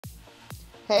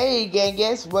Hey gang,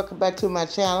 guys, welcome back to my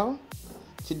channel.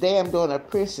 Today I'm doing a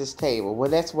princess table. Well,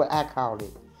 that's what I call it.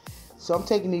 So I'm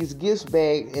taking these gift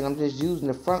bags and I'm just using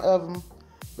the front of them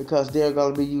because they're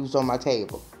going to be used on my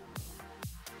table.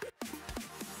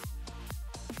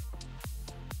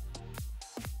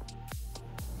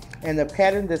 And the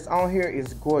pattern that's on here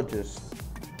is gorgeous.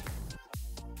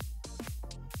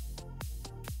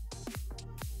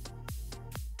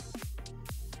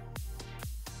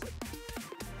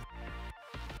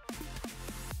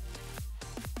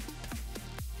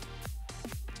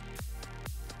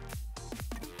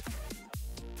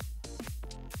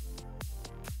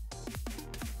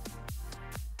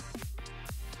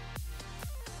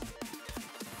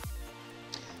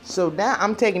 So now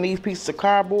I'm taking these pieces of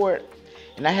cardboard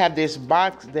and I have this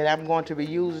box that I'm going to be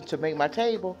using to make my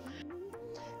table.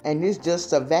 And this is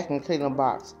just a vacuum cleaner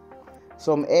box.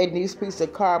 So I'm adding these pieces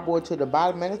of cardboard to the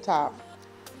bottom and the top.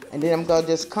 And then I'm going to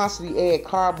just constantly add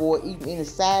cardboard even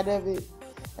inside of it.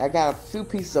 I got a few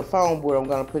pieces of foam board I'm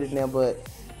going to put in there, but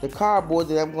the cardboard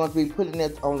that I'm going to be putting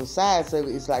it on the sides of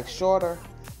it is like shorter.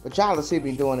 But y'all will see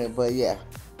me doing it, but yeah.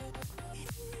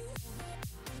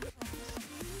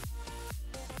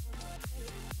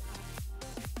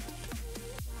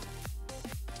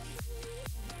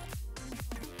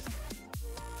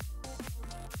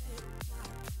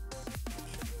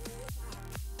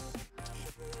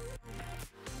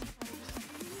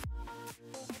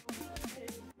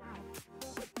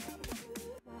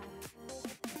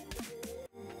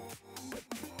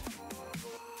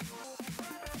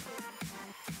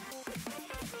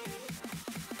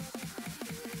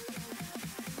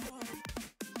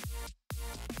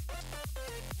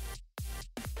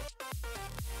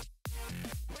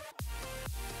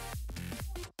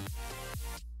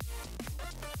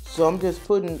 So I'm just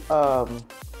putting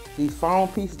these foam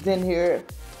pieces in here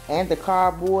and the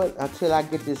cardboard until I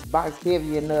get this box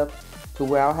heavy enough to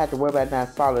where I don't have to worry about it not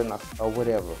falling or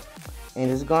whatever. And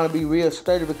it's going to be real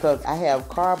sturdy because I have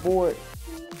cardboard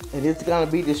and it's going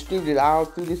to be distributed all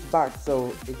through this box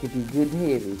so it can be good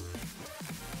and heavy.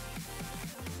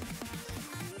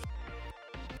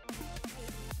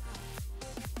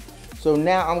 So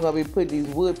now I'm going to be putting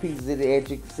these wood pieces in there, as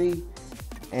you can see,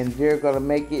 and they're going to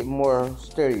make it more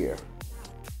sturdier.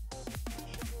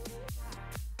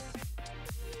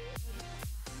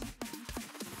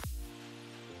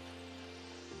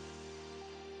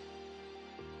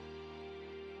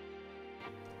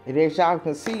 And as y'all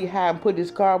can see how I put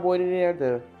this cardboard in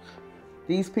there,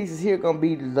 these pieces here gonna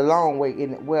be the long way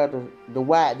in the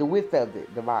width of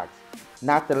the box,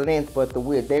 not the length but the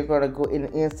width. They're gonna go in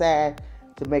the inside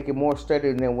to make it more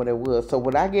sturdy than what it was. So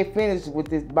when I get finished with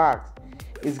this box,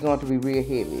 it's going to be real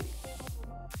heavy.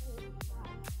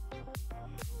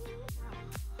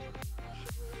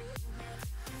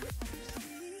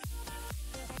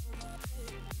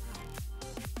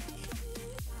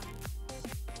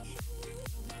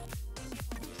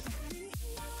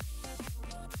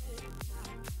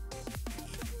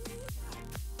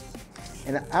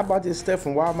 And I bought this stuff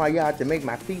from Walmart, y'all, to make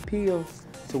my feet peel,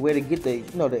 to where to get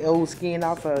the old skin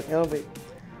off of it.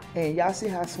 And y'all see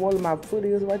how swollen my foot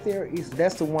is right there?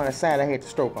 That's the one side I had to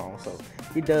stroke on, so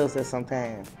it does that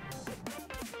sometimes.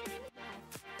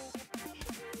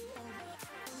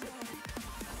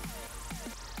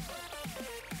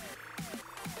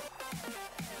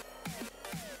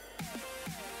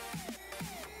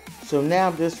 So now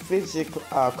I'm just finishing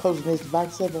closing this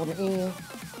box up on the end.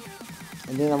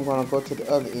 And then I'm going to go to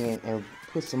the other end and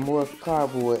put some more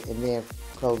cardboard and then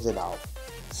close it off.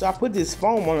 So I put this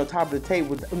foam on the top of the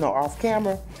table, off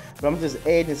camera, but I'm just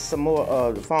adding some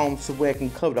more foam so where I can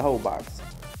cover the whole box.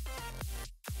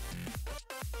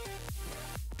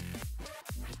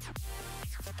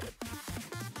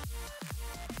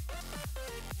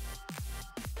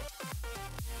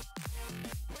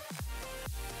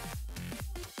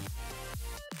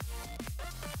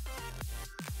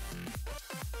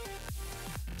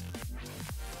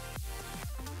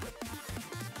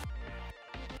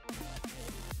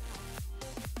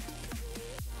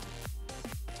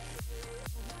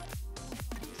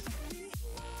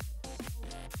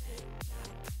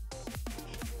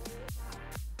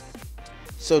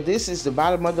 So this is the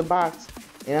bottom of the box,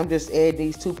 and I'm just adding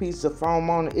these two pieces of foam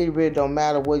on it. It really don't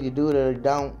matter whether you do it or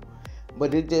don't,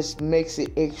 but it just makes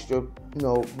it extra,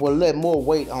 will let more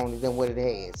weight on it than what it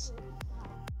has.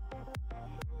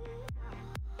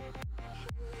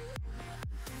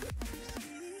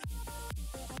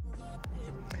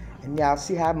 And y'all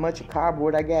see how much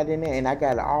cardboard I got in there, and I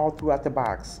got it all throughout the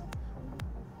box.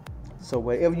 So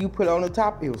whatever you put on the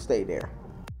top, it will stay there.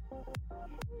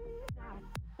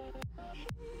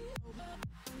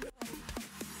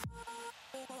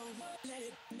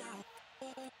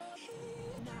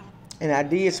 And I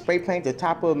did spray paint the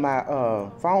top of my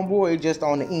foam board just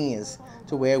on the ends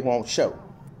to where it won't show.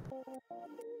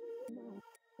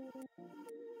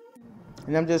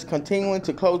 And I'm just continuing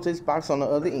to close this box on the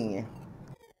other end.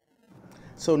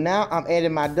 So now I'm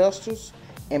adding my dusters,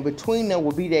 and between them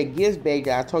will be that gift bag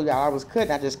that I told y'all I was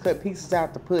cutting. I just cut pieces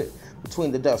out to put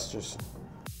between the dusters.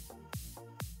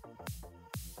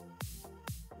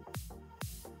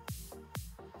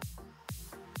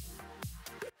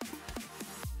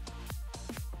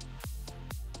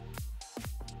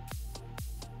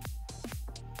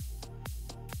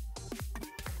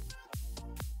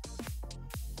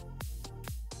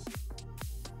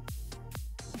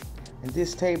 And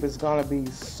this table is gonna be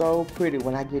so pretty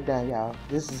when I get done, y'all.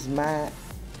 This is my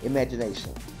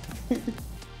imagination.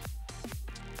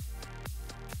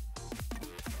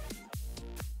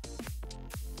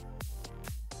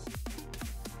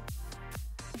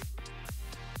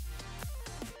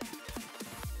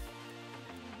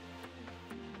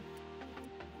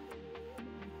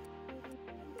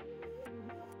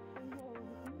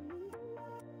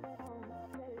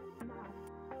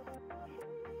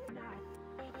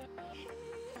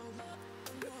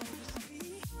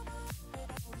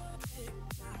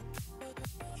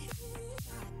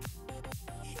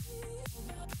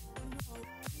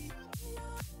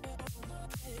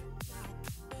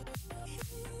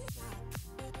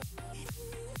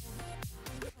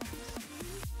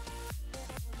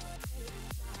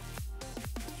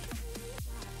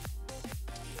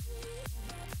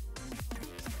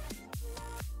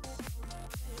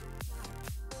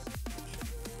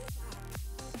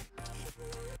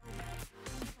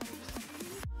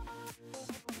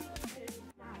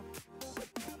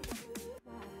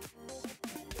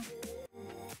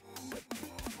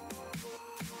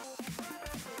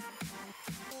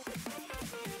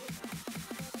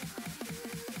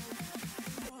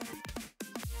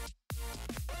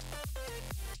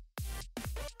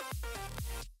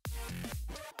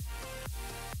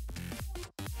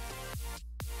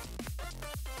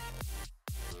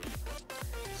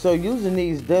 So using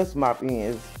these dust mop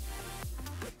ends,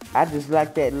 I just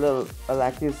like that little,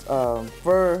 like this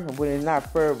fur, when it's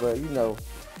not fur, but you know,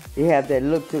 it has that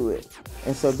look to it.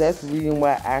 And so that's the reason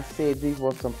why I said these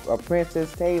were a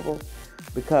princess table,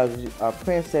 because a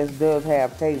princess does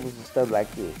have tables and stuff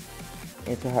like this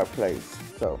into her place.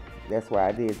 So that's why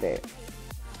I did that.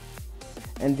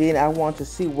 And then I want to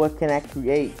see what can I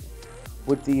create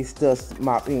with these dust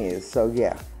mop ends. So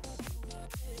yeah.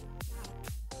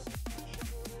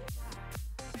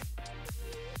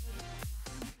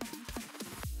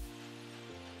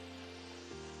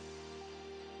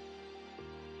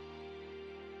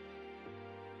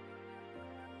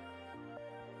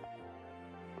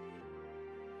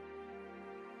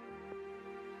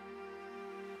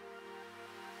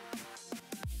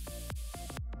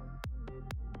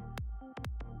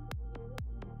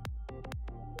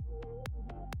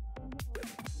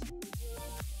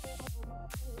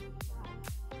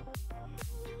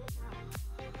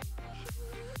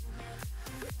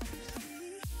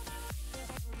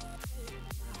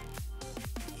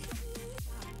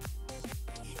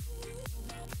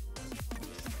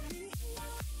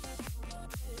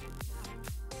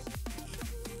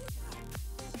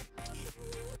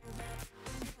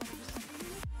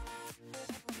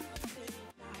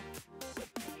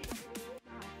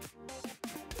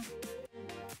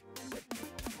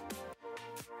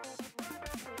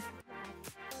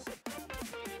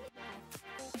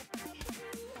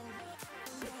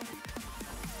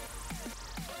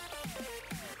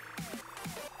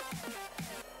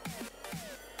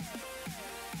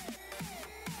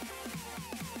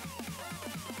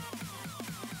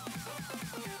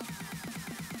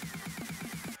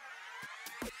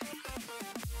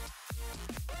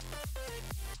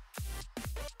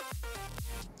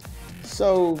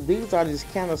 So these are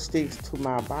just candlesticks to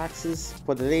my boxes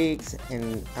for the legs,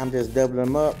 and I'm just doubling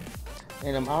them up.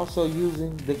 And I'm also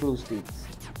using the glue sticks.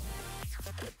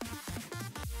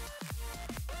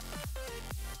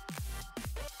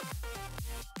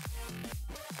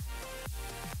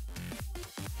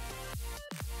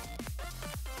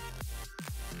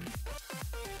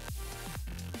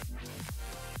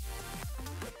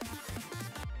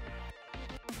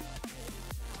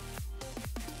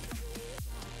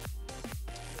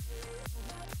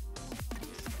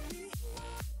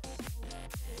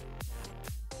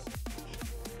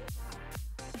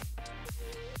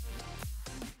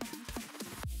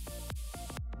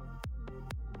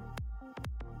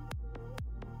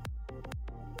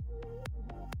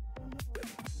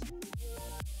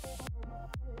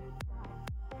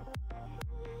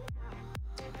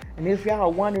 And if y'all are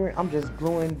wondering, I'm just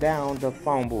gluing down the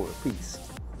foam board piece.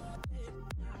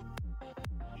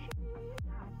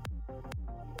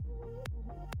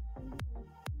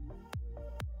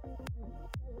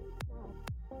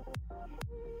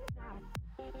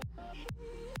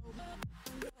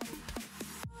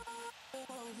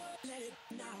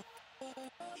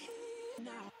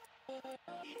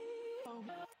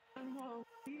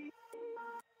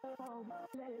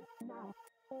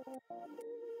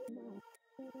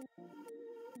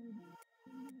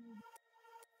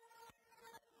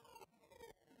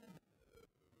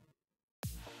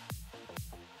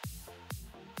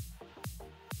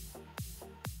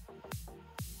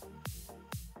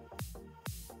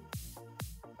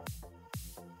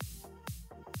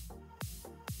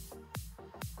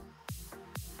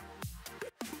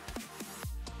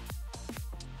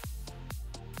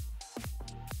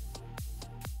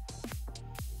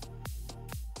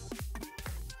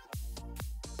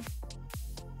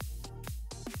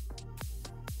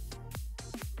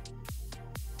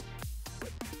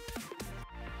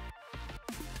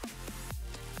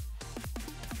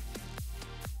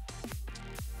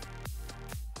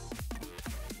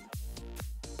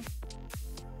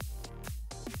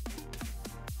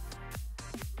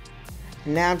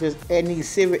 Now I'm just adding these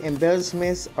silver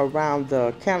embellishments around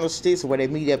the candlesticks where they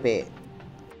meet up at.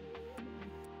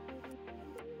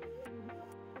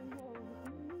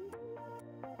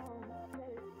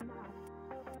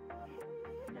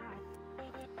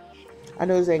 I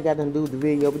know this ain't got nothing to do with the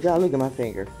video, but y'all look at my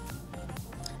finger.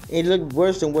 It looked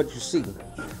worse than what you see.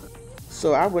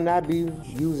 So I will not be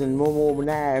using more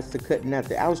knives to cut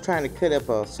nothing. I was trying to cut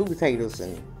up sweet potatoes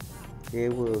and yeah,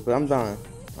 it was, but I'm done.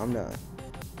 I'm done.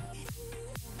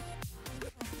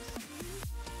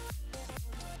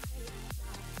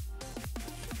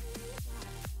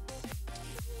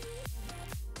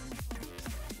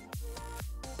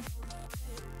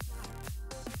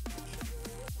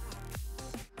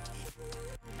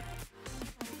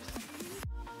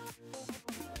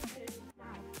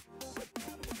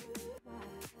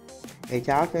 As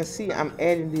y'all can see, I'm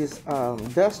adding this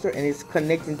duster and it's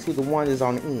connecting to the one that's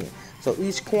on the end. So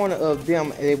each corner of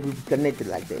them, they will be connected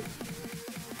like that.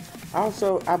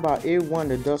 Also, I bought every one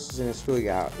of the dusters in the store,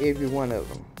 y'all. Every one of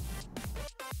them.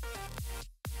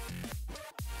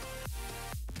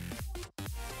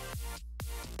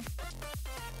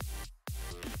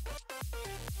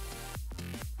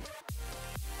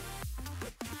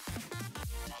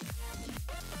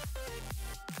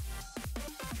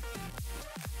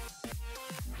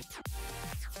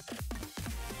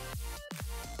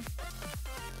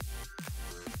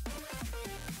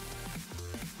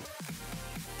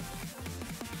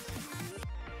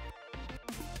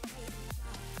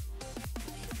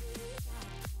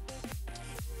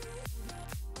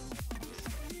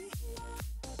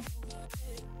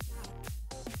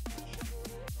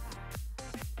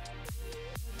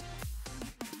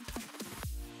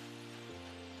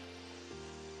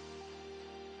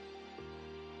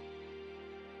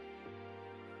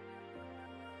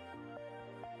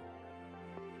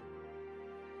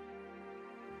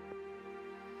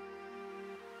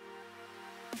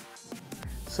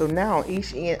 So now on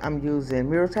each end I'm using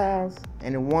mirror tiles,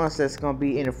 and the ones that's going to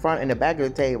be in the front and the back of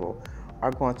the table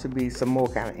are going to be some more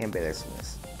kind of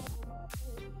embellishments.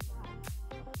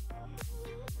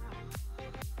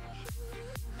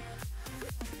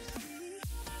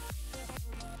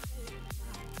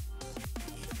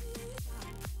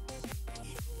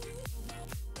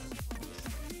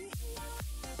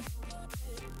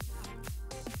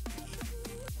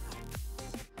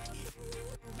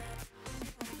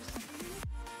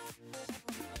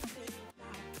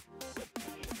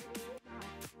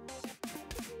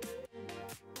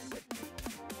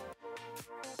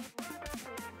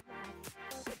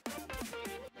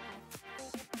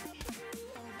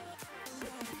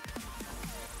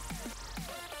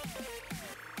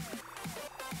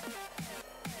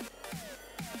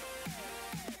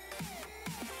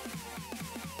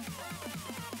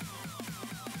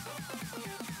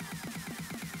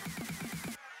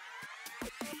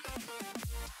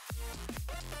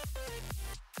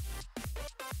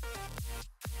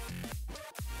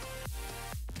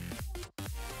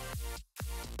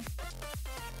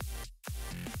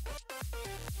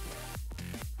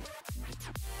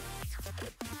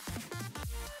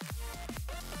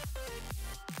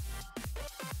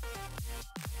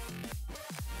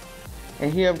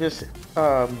 And here I'm just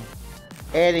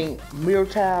adding mirror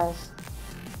tiles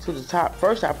to the top.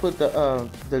 First I put the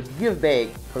gift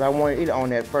bag because I wanted it on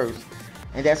that first.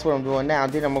 And that's what I'm doing now.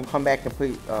 Then I'm going to come back and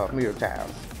put mirror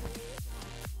tiles.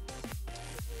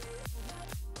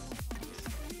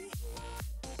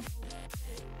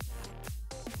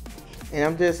 And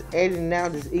I'm just adding now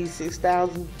this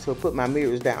E6000 to put my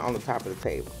mirrors down on the top of the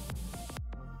table.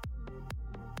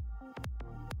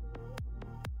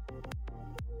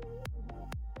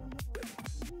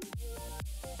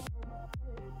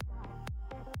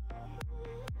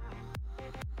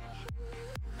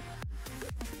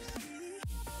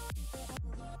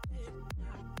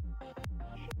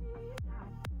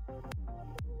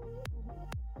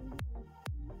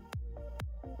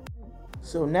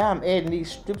 So now I'm adding these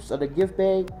strips of the gift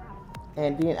bag,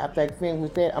 and then after I finish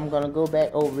with that, I'm gonna go back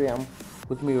over them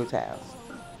with mirror tiles.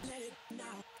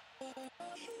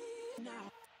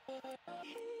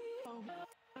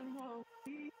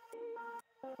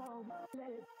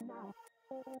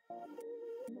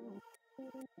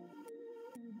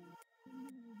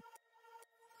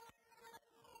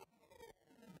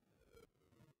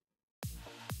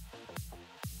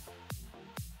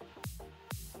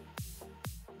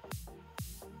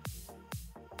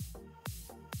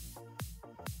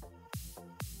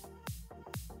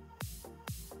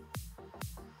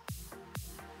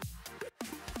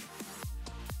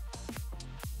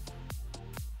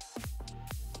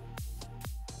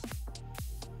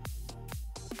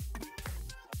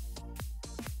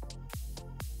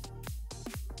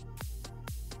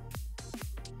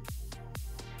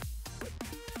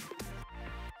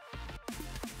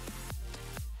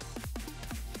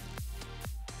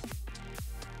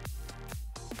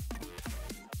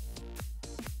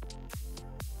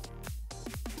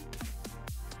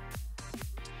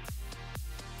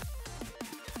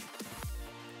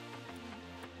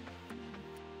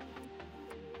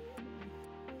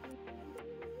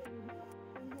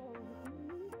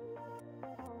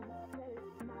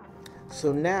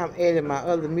 So now I'm adding my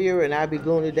other mirror, and I'll be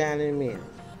gluing it down in a minute.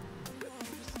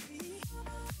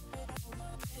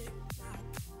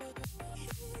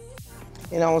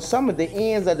 And on some of the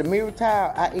ends of the mirror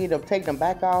tile, I end up taking them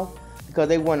back off because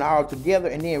they weren't all together,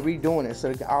 and then redoing it so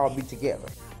they can all be together.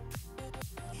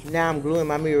 Now I'm gluing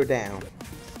my mirror down.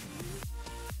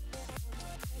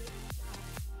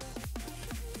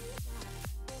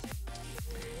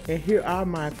 And here are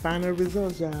my final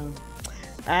results, y'all.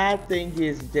 I think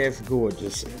it's just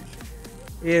gorgeous.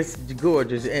 It's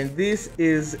gorgeous, and this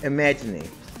is imagining.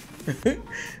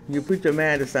 You put your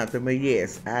mind to something, but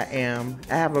yes, I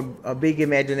have a big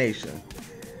imagination.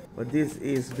 But this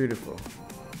is beautiful.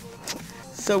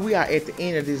 So we are at the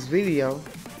end of this video.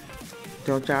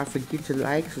 Don't y'all forget to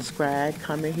like, subscribe,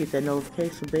 comment, hit that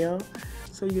notification bell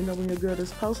so you know when your girl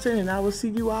is posting, and I will see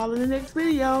you all in the next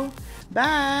video.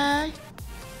 Bye!